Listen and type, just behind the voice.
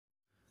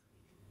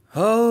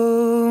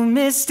Oh,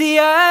 misty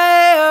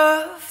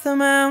eye of the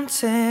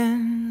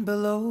mountain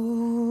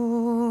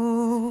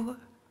below,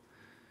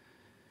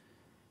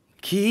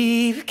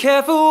 keep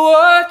careful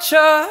watch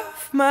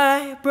of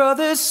my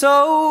brother's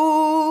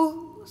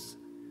souls.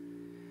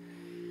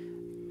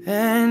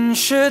 And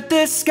should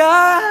the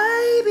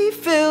sky be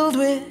filled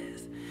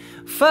with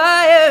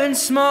fire and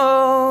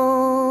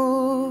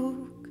smoke,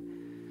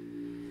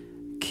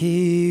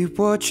 keep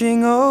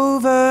watching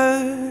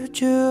over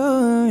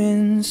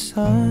during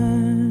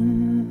suns.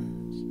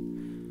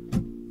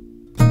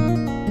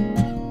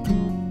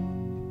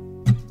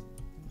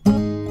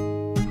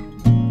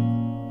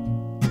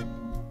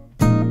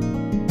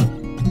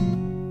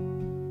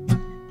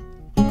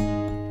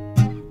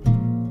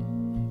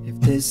 If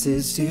this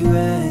is to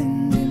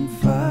end in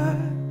fire,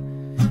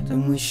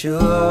 then we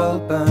shall all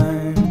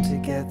burn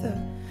together.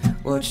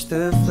 Watch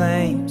the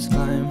flames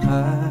climb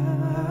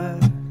high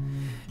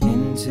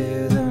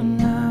into the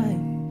night,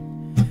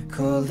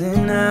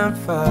 calling out,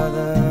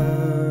 Father,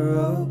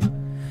 oh,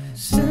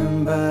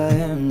 stand by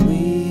and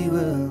we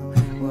will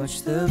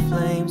watch the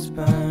flames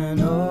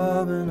burn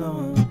over and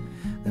on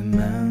the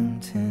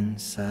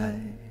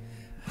mountainside.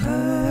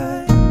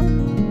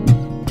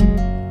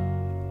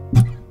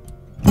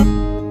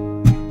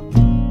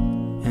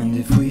 And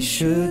if we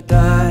should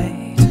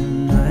die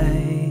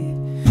tonight,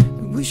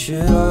 then we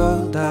should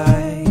all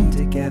die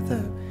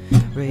together.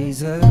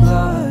 Raise a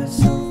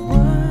glass of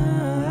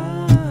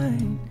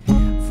wine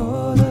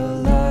for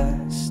the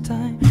last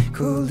time,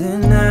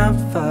 calling out,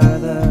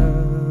 Father,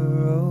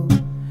 oh,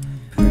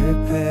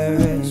 prepare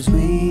as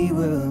we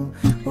will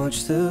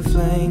watch the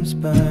flames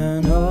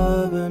burn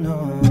over and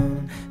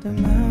on the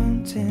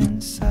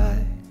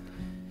mountainside.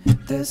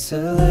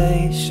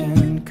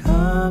 Desolation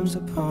comes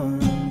upon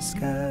the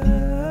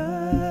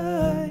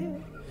sky.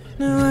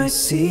 Now I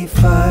see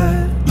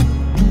fire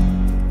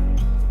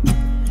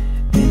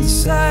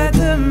inside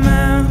the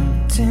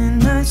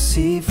mountain. I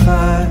see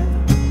fire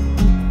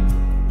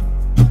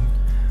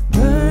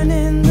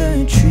burning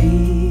the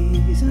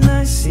trees, and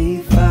I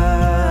see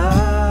fire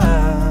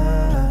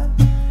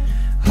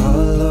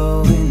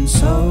hollow in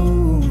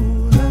soul.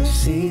 I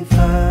see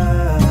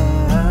fire,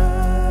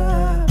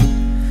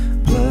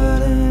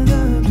 blood in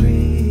the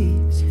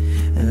breeze,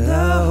 and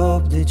I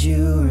hope that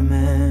you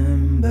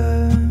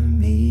remember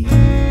me.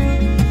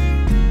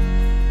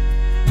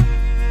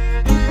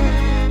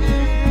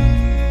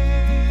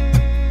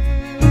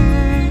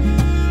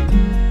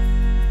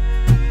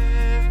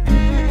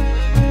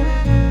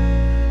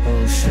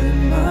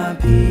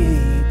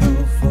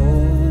 People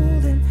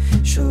folding,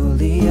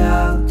 surely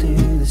I'll do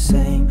the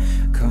same.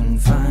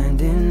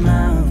 Confined in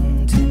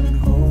mountain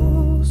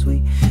holes,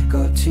 we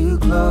got too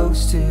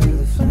close to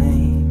the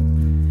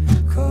flame,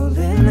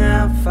 calling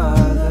out,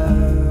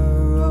 Father,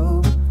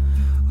 oh,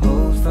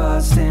 hold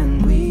fast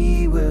and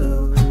we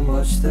will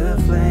watch the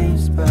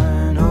flames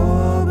burn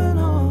over and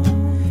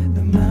on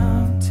the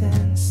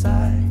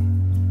mountainside.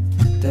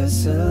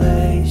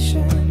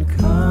 Desolation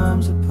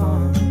comes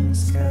upon the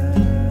sky.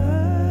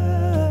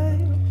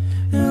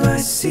 I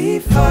see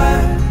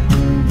fire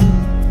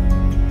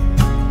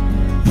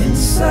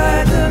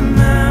inside the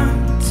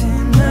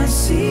mountain. I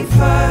see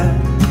fire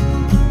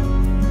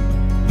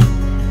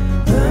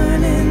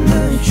burning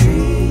the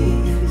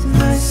trees.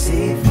 I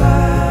see fire